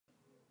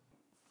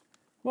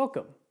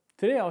Welcome!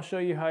 Today I'll show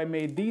you how I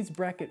made these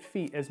bracket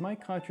feet as my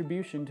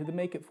contribution to the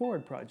Make It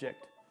Forward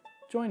project.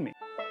 Join me.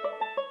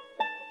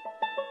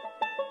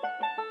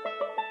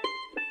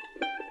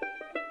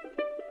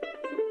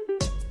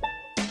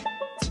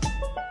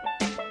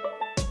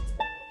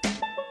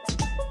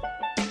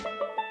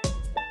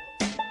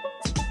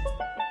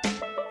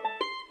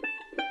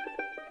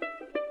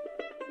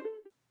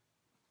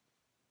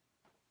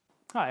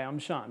 Hi, I'm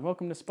Sean.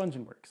 Welcome to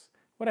Spunjin Works.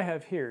 What I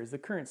have here is the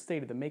current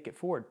state of the Make It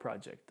Forward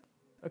project,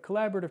 a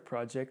collaborative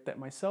project that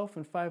myself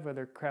and 5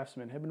 other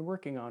craftsmen have been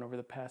working on over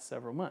the past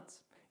several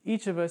months.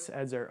 Each of us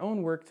adds our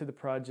own work to the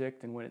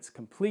project, and when it's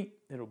complete,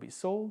 it'll be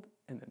sold,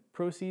 and the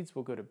proceeds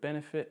will go to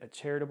benefit a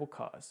charitable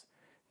cause.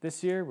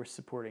 This year, we're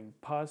supporting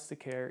Paws to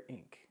Care,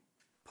 Inc.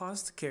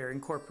 Paws to Care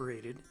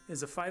Incorporated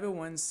is a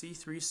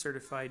 501c3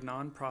 certified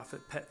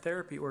nonprofit pet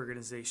therapy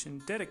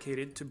organization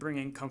dedicated to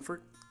bringing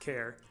comfort,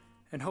 care,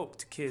 and hope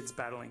to kids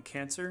battling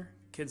cancer,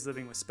 kids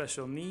living with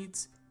special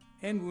needs,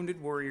 and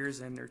wounded warriors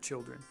and their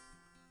children.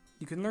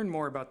 You can learn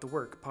more about the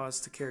work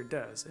Paws to Care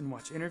does and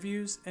watch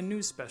interviews and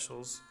news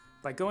specials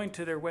by going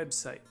to their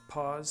website,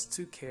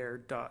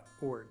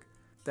 pawstocare.org.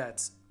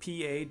 That's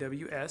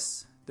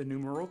PAWS, the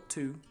numeral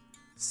 2,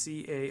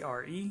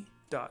 CARE.org.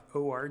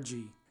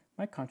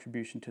 My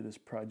contribution to this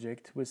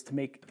project was to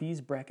make these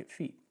bracket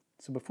feet.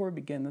 So before we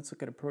begin, let's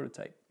look at a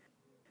prototype.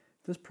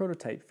 This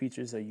prototype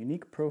features a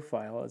unique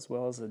profile as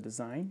well as a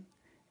design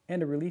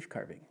and a relief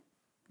carving.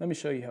 Let me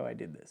show you how I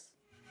did this.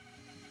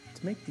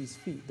 To make these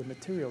feet, the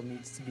material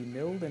needs to be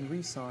milled and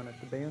resawn at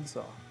the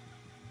bandsaw.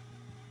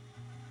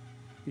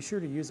 Be sure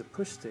to use a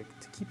push stick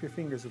to keep your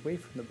fingers away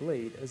from the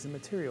blade as the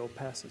material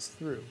passes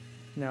through.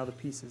 Now the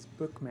piece is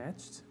book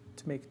matched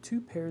to make 2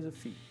 pairs of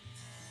feet.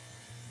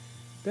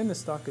 Then the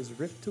stock is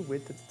ripped to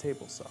width at the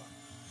table saw.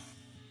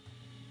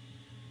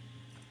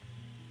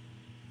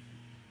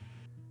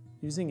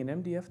 Using an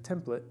MDF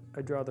template,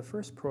 I draw the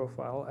first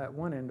profile at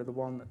one end of the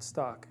walnut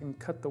stock and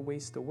cut the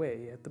waste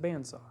away at the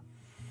bandsaw.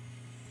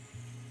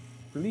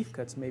 Relief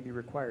cuts may be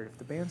required if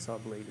the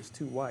bandsaw blade is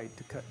too wide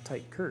to cut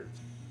tight curves.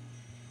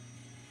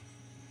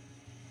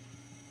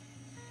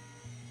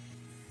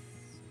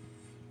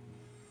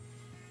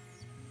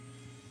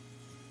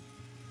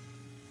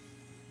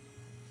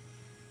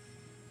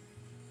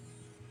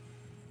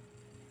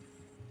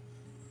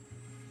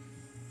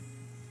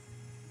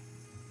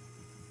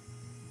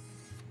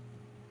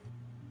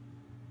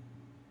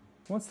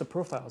 Once the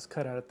profile is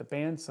cut out at the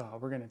bandsaw,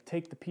 we're going to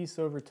take the piece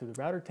over to the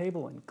router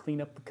table and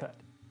clean up the cut.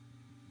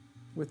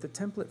 With the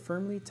template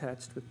firmly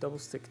attached with double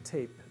stick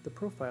tape, the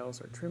profiles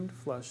are trimmed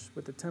flush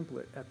with the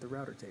template at the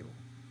router table.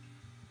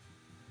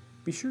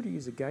 Be sure to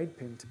use a guide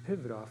pin to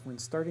pivot off when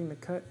starting the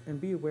cut,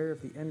 and be aware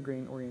of the end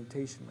grain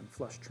orientation when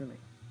flush trimming.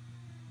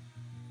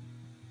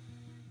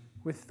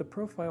 With the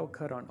profile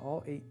cut on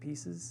all 8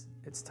 pieces,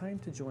 it's time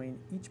to join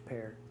each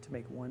pair to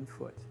make 1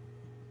 foot.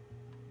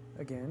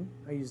 Again,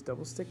 I use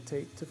double stick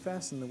tape to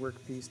fasten the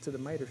workpiece to the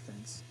miter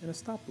fence and a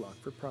stop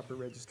block for proper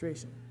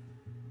registration.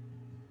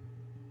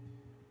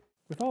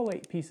 With all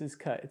 8 pieces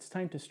cut, it's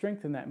time to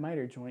strengthen that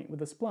miter joint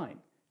with a spline.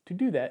 To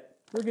do that,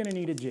 we're going to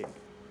need a jig.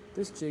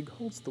 This jig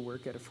holds the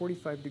work at a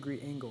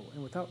 45-degree angle,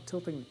 and without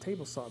tilting the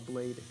table saw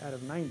blade out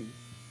of 90,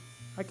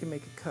 I can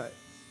make a cut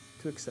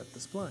to accept the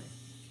spline.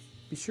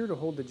 Be sure to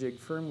hold the jig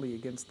firmly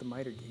against the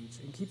miter gauge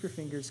and keep your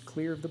fingers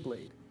clear of the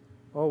blade.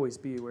 Always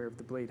be aware of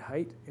the blade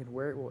height and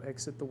where it will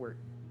exit the work.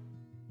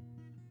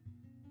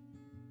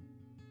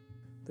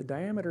 The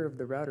diameter of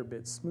the router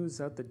bit smooths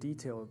out the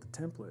detail of the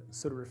template,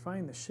 so to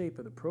refine the shape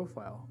of the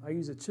profile, I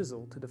use a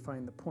chisel to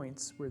define the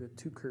points where the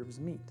 2 curves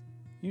meet.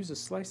 Use a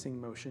slicing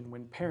motion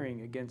when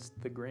paring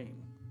against the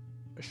grain.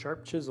 A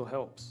sharp chisel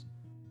helps.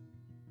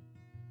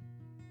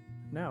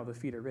 Now the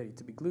feet are ready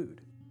to be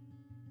glued.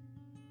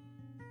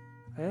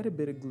 I add a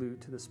bit of glue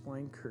to the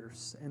spline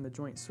kerfs and the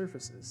joint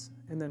surfaces,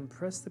 and then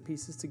press the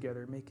pieces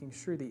together, making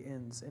sure the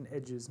ends and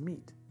edges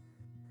meet.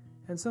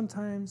 And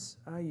sometimes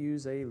I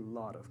use a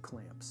lot of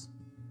clamps.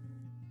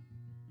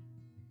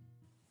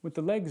 With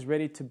the legs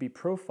ready to be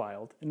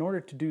profiled, in order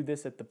to do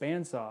this at the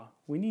bandsaw,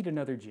 we need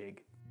another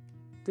jig.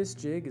 This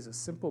jig is a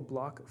simple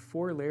block of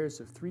 4 layers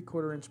of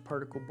 3/4 inch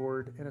particle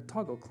board and a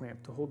toggle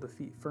clamp to hold the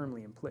feet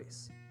firmly in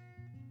place.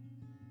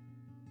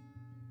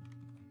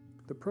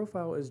 The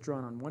profile is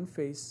drawn on one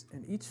face,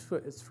 and each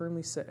foot is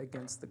firmly set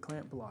against the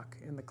clamp block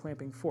and the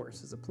clamping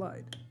force is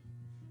applied.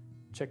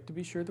 Check to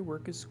be sure the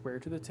work is square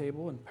to the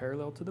table and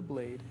parallel to the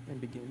blade,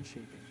 and begin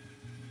shaping.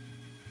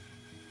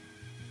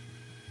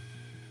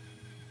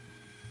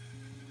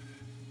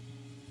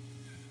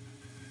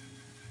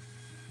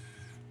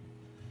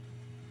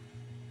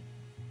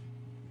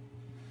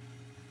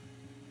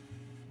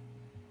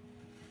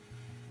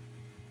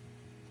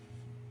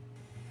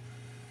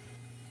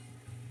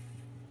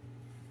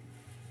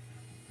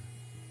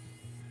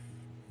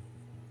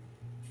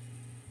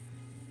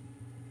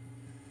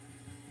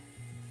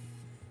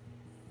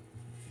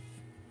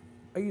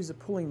 I use a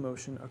pulling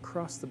motion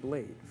across the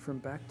blade from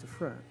back to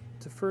front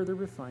to further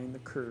refine the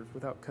curve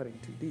without cutting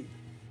too deep.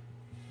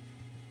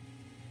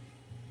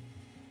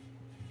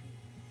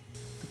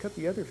 cut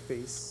the other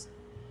face,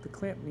 the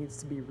clamp needs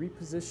to be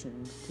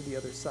repositioned to the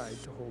other side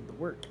to hold the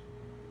work.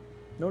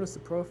 Notice the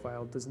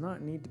profile does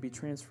not need to be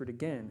transferred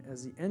again,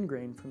 as the end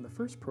grain from the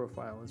first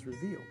profile is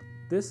revealed.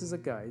 This is a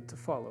guide to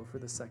follow for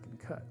the second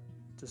cut.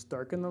 Just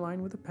darken the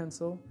line with a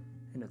pencil,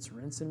 and it's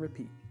rinse and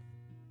repeat.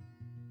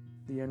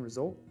 The end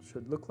result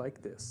should look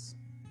like this.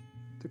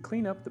 To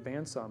clean up the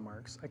bandsaw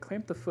marks, I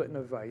clamp the foot in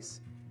a vise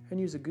and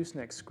use a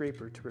gooseneck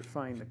scraper to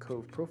refine the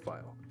cove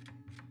profile.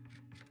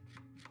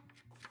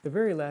 The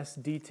very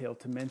last detail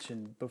to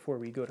mention before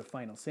we go to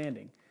final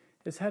sanding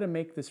is how to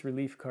make this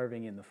relief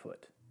carving in the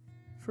foot.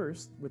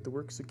 First, with the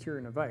work secure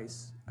in a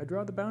vise, I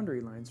draw the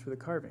boundary lines for the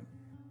carving.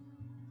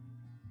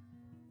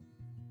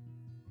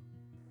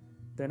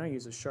 Then I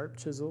use a sharp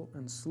chisel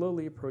and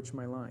slowly approach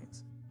my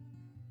lines,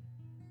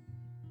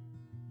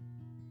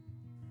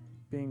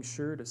 being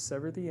sure to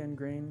sever the end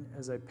grain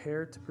as I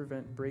pare to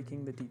prevent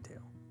breaking the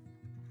detail.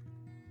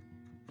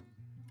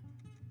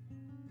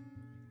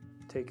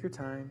 Take your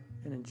time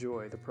and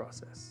enjoy the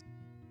process.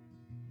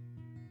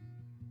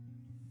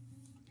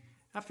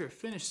 After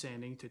finish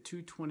sanding to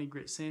 220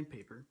 grit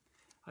sandpaper,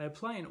 I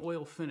apply an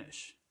oil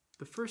finish.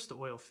 The first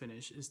oil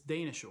finish is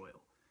Danish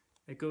oil.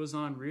 It goes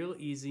on real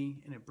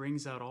easy and it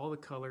brings out all the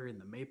color in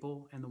the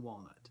maple and the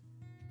walnut.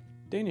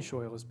 Danish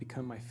oil has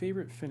become my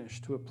favorite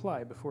finish to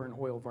apply before an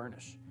oil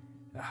varnish.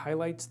 It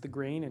highlights the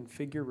grain and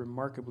figure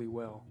remarkably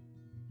well.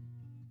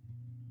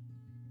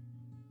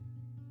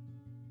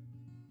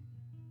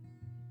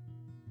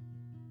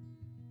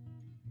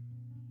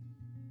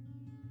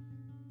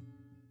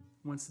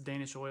 Once the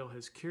Danish oil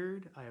has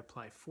cured, I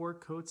apply 4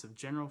 coats of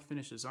General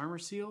Finishes Armor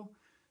Seal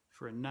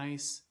for a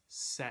nice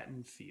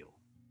satin feel.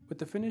 With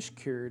the finish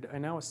cured, I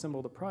now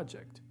assemble the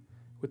project.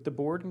 With the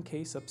board and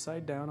case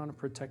upside down on a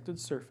protected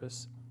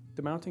surface,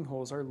 the mounting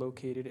holes are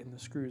located and the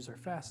screws are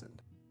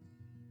fastened.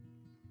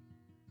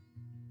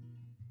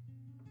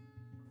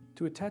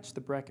 To attach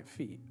the bracket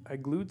feet, I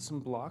glued some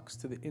blocks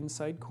to the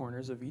inside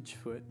corners of each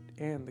foot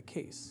and the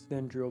case,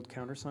 then drilled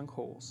countersunk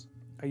holes.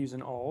 I use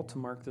an awl to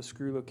mark the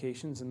screw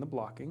locations in the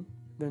blocking,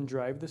 then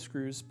drive the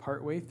screws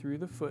partway through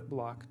the foot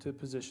block to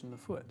position the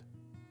foot.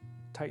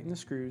 Tighten the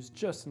screws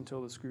just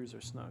until the screws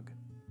are snug.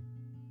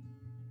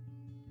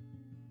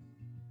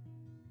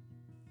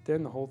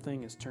 Then the whole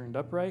thing is turned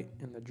upright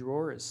and the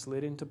drawer is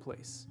slid into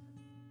place.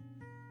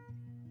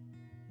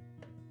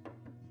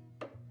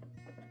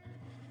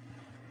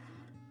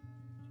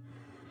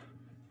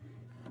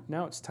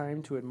 Now it's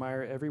time to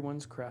admire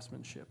everyone's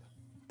craftsmanship.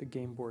 The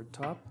game board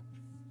top,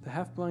 the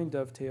half-blind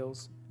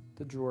dovetails,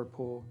 the drawer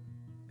pull,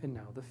 and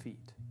now the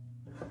feet.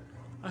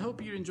 I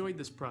hope you enjoyed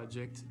this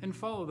project and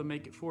follow the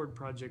Make It Forward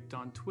project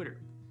on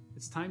Twitter.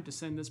 It's time to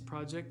send this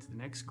project to the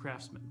next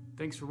craftsman.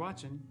 Thanks for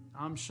watching.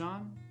 I'm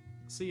Sean.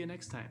 See you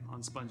next time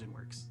on spunjin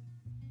Works.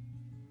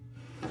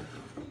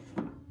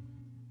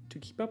 To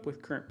keep up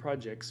with current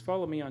projects,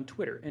 follow me on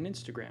Twitter and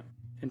Instagram.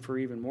 And for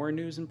even more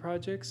news and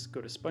projects, go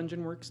to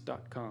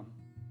spunjinworks.com.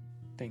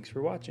 Thanks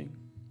for watching.